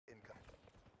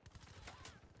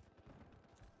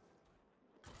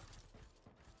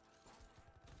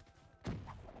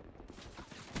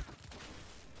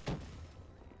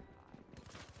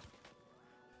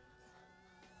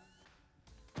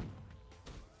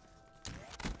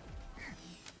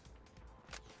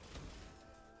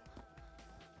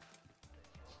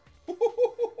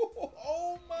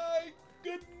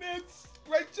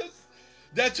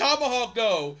That tomahawk,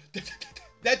 though.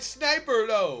 That sniper,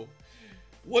 though.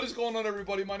 What is going on,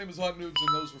 everybody? My name is HuntinNoobs,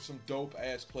 and those were some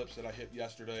dope-ass clips that I hit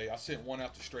yesterday. I sent one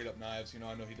out to Straight Up Knives. You know,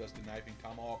 I know he does the knifing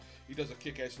tomahawk. He does a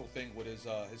kick-ass little thing with his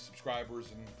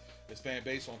subscribers and his fan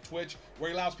base on Twitch,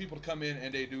 where he allows people to come in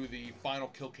and they do the final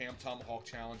kill cam tomahawk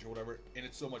challenge or whatever, and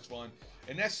it's so much fun.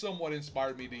 And that somewhat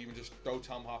inspired me to even just throw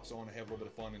tomahawks on and have a little bit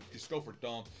of fun and just go for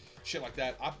dumb shit like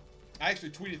that. I actually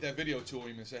tweeted that video to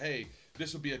him and said, hey,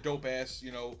 this would be a dope-ass,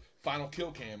 you know, final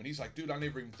kill cam. And he's like, dude, I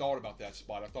never even thought about that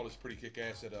spot. I thought it was pretty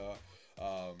kick-ass.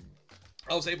 I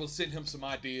was able to send him some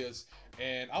ideas,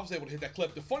 and I was able to hit that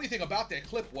clip. The funny thing about that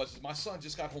clip was my son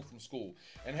just got home from school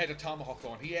and had a tomahawk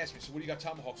on. He asked me, so what do you got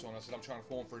tomahawks on? I said, I'm trying to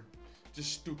film for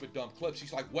just stupid, dumb clips.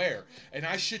 He's like, where? And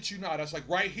I shit you not, I was like,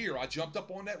 right here. I jumped up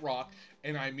on that rock,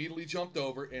 and I immediately jumped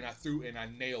over, and I threw, and I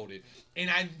nailed it. And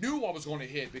I knew I was going to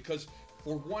hit because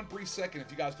for one brief second,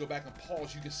 if you guys go back and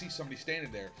pause, you can see somebody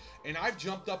standing there. And I've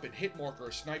jumped up and hit marker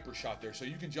a sniper shot there. So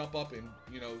you can jump up and,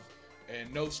 you know,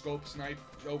 and no scope snipe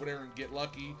over there and get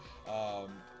lucky.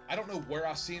 I don't know where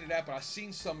I seen it at, but I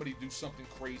seen somebody do something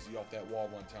crazy off that wall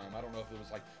one time. I don't know if it was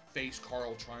like Face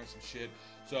Carl trying some shit.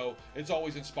 So it's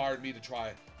always inspired me to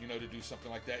try, you know, to do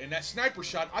something like that. And that sniper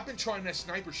shot, I've been trying that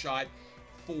sniper shot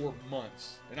for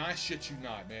months. And I shit you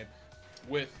not, man.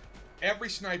 With every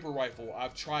sniper rifle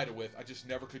I've tried it with, I just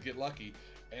never could get lucky.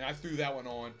 And I threw that one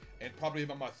on, and probably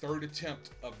about my third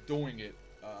attempt of doing it,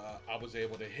 I was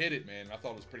able to hit it, man. I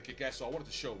thought it was pretty kick-ass, so I wanted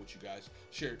to show it with you guys.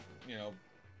 Share, you know,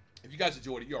 if you guys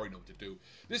enjoyed it, you already know what to do.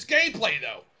 This gameplay,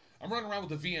 though, I'm running around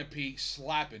with the VMP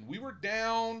slapping. We were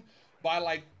down by,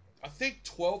 like, I think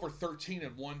 12 or 13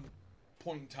 at one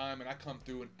point in time, and I come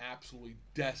through and absolutely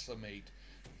decimate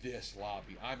this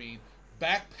lobby. I mean,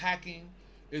 backpacking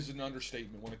is an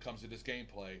understatement when it comes to this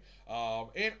gameplay.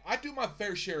 And I do my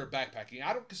fair share of backpacking.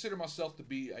 I don't consider myself to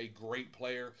be a great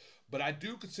player, but I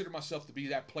do consider myself to be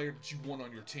that player that you want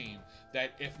on your team.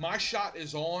 That if my shot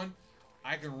is on,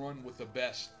 I can run with the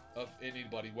best of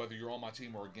anybody, whether you're on my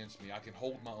team or against me. I can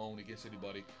hold my own against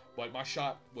anybody. But my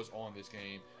shot was on this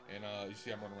game, and you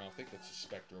see I'm running around. I think that's a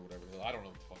Spectre or whatever. I don't know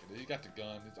what the fuck it is. He got the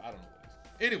gun. I don't know what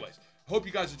it is. Anyways, hope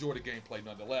you guys enjoyed the gameplay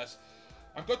nonetheless.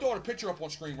 I'm going to throw a picture up on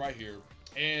screen right here.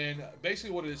 And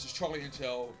basically what it is Charlie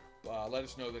Intel let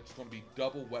us know that it's going to be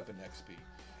double WeaponXP.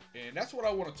 And that's what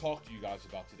I want to talk to you guys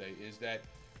about today, is that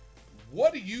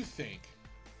what do you think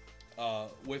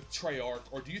with Treyarch,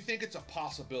 or do you think it's a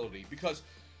possibility? Because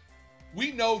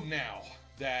we know now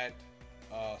that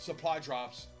supply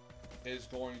drops is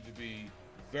going to be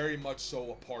very much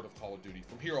so a part of Call of Duty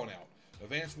from here on out.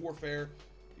 Advanced Warfare,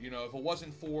 you know, if it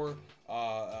wasn't for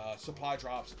supply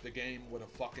drops, the game would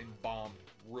have fucking bombed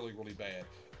really, really bad.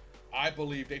 I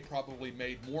believe they probably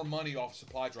made more money off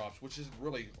supply drops, which is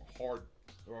really hard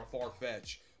or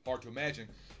far-fetched, hard to imagine,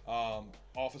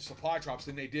 off of supply drops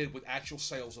than they did with actual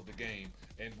sales of the game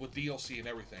and with DLC and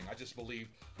everything. I just believe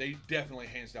they definitely,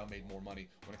 hands down, made more money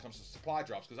when it comes to supply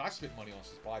drops, because I spent money on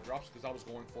supply drops because I was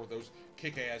going for those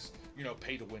kick-ass, you know,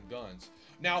 pay-to-win guns.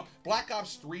 Now, Black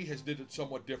Ops 3 has did it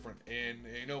somewhat different, and,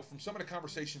 you know, from some of the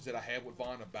conversations that I had with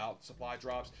Vaughn about supply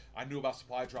drops, I knew about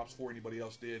supply drops before anybody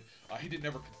else did. He didn't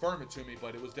ever confirm it to me,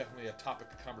 but it was definitely a topic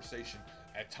of conversation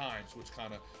at times, which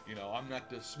kind of, you know, I'm not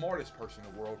the smartest person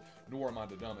in the world, nor am I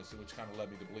the dumbest, which kind of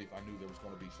led me to believe I knew there was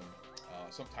going to be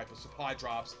some type of supply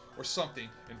drops or something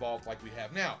involved like we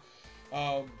have now.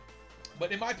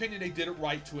 But in my opinion, they did it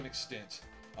right to an extent.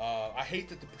 I hate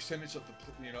that the percentage of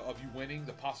the, you know, of you winning,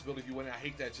 the possibility of you winning, I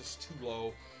hate that it's just too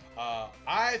low.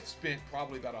 I've spent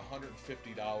probably about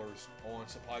 $150 on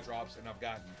supply drops, and I've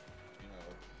gotten, you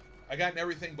know, I gotten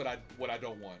everything, but what I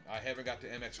don't want. I haven't got the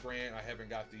MX Grand. I haven't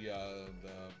got the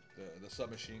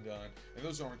submachine gun, and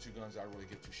those are the only two guns I really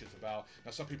give two shits about.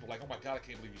 Now, some people are like, oh my god, I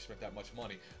can't believe you spent that much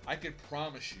money. I can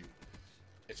promise you,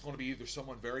 it's going to be either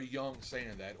someone very young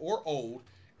saying that or old.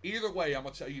 Either way, I'm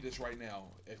going to tell you this right now.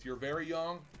 If you're very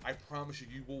young, I promise you,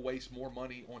 you will waste more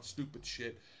money on stupid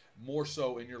shit, more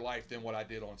so in your life than what I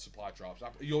did on supply drops.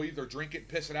 You'll either drink it and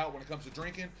piss it out when it comes to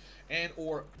drinking, and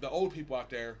or the old people out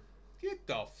there, get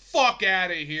the fuck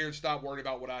out of here and stop worrying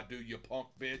about what I do, you punk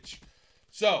bitch.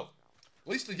 So,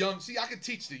 at least the young, see, I can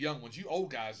teach the young ones. You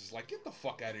old guys is like, get the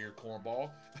fuck out of here, cornball.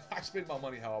 I spend my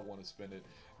money how I want to spend it,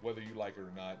 whether you like it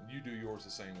or not. You do yours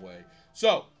the same way.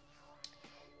 So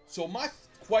my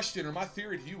question, or my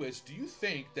theory to you is, do you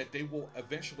think that they will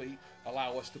eventually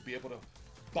allow us to be able to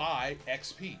buy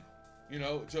XP? You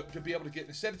know, to be able to get,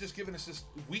 instead of just giving us this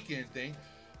weekend thing,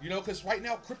 you know, because right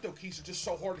now CryptoKeys are just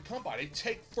so hard to come by. They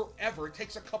take forever. It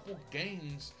takes a couple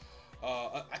games,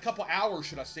 a couple hours,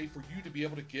 should I say, for you to be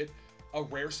able to get a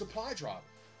rare supply drop.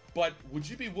 But would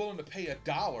you be willing to pay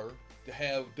 $1 to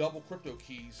have double crypto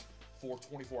keys for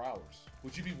 24 hours?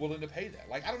 Would you be willing to pay that?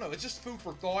 Like, I don't know. It's just food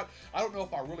for thought. I don't know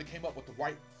if I really came up with the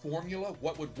right formula,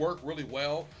 what would work really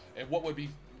well, and what would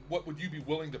you be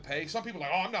willing to pay? Some people are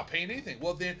like, oh, I'm not paying anything.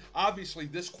 Well, then, obviously,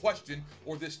 this question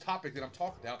or this topic that I'm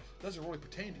talking about doesn't really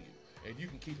pertain to you. And you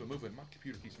can keep it moving. My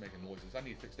computer keeps making noises. I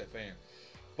need to fix that fan.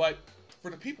 But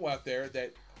for the people out there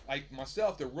that, like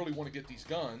myself, that really want to get these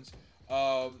guns,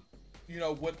 you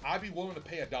know, would I be willing to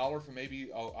pay $1 for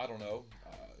maybe, I don't know,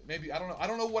 I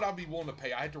don't know what I'd be willing to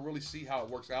pay. I had to really see how it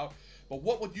works out. But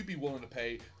what would you be willing to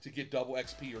pay to get double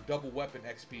XP or double weapon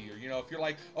XP? Or, you know, if you're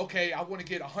like, okay, I want to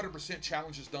get 100%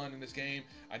 challenges done in this game.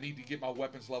 I need to get my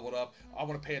weapons leveled up. I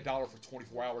want to pay $1 for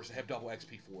 24 hours to have double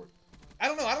XP for it. I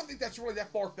don't know. I don't think that's really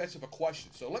that far-fetched of a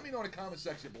question. So let me know in the comment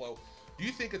section below. Do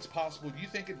you think it's possible? Do you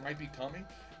think it might be coming?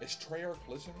 Is Treyarch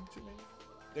listening to me?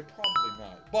 They're probably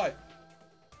not. But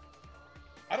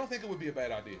I don't think it would be a bad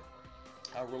idea.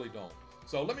 I really don't.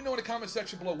 So let me know in the comment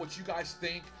section below what you guys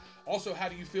think. Also, how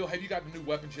do you feel? Have you got the new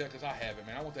weapons yet? Because I haven't,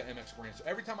 man. I want that MX Grand. So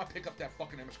every time I pick up that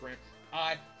fucking MX Grand,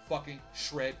 I fucking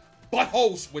shred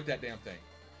buttholes with that damn thing.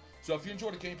 So if you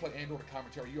enjoyed the gameplay and or the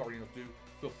commentary, you already know what to do.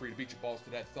 Feel free to beat your balls to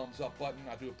that thumbs up button.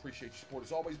 I do appreciate your support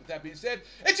as always. With that being said,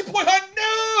 it's your boy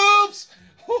HuntinNoobs!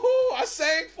 Woo-hoo, I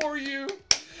sang for you.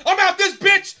 I'm out this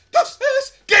bitch! This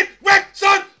is get wrecked,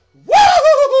 son!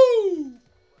 Woo!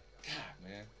 God,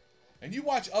 man. And you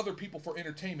watch other people for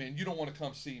entertainment and you don't want to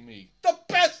come see me. The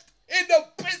best in the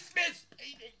business,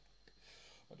 baby.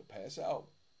 I'm about to pass out.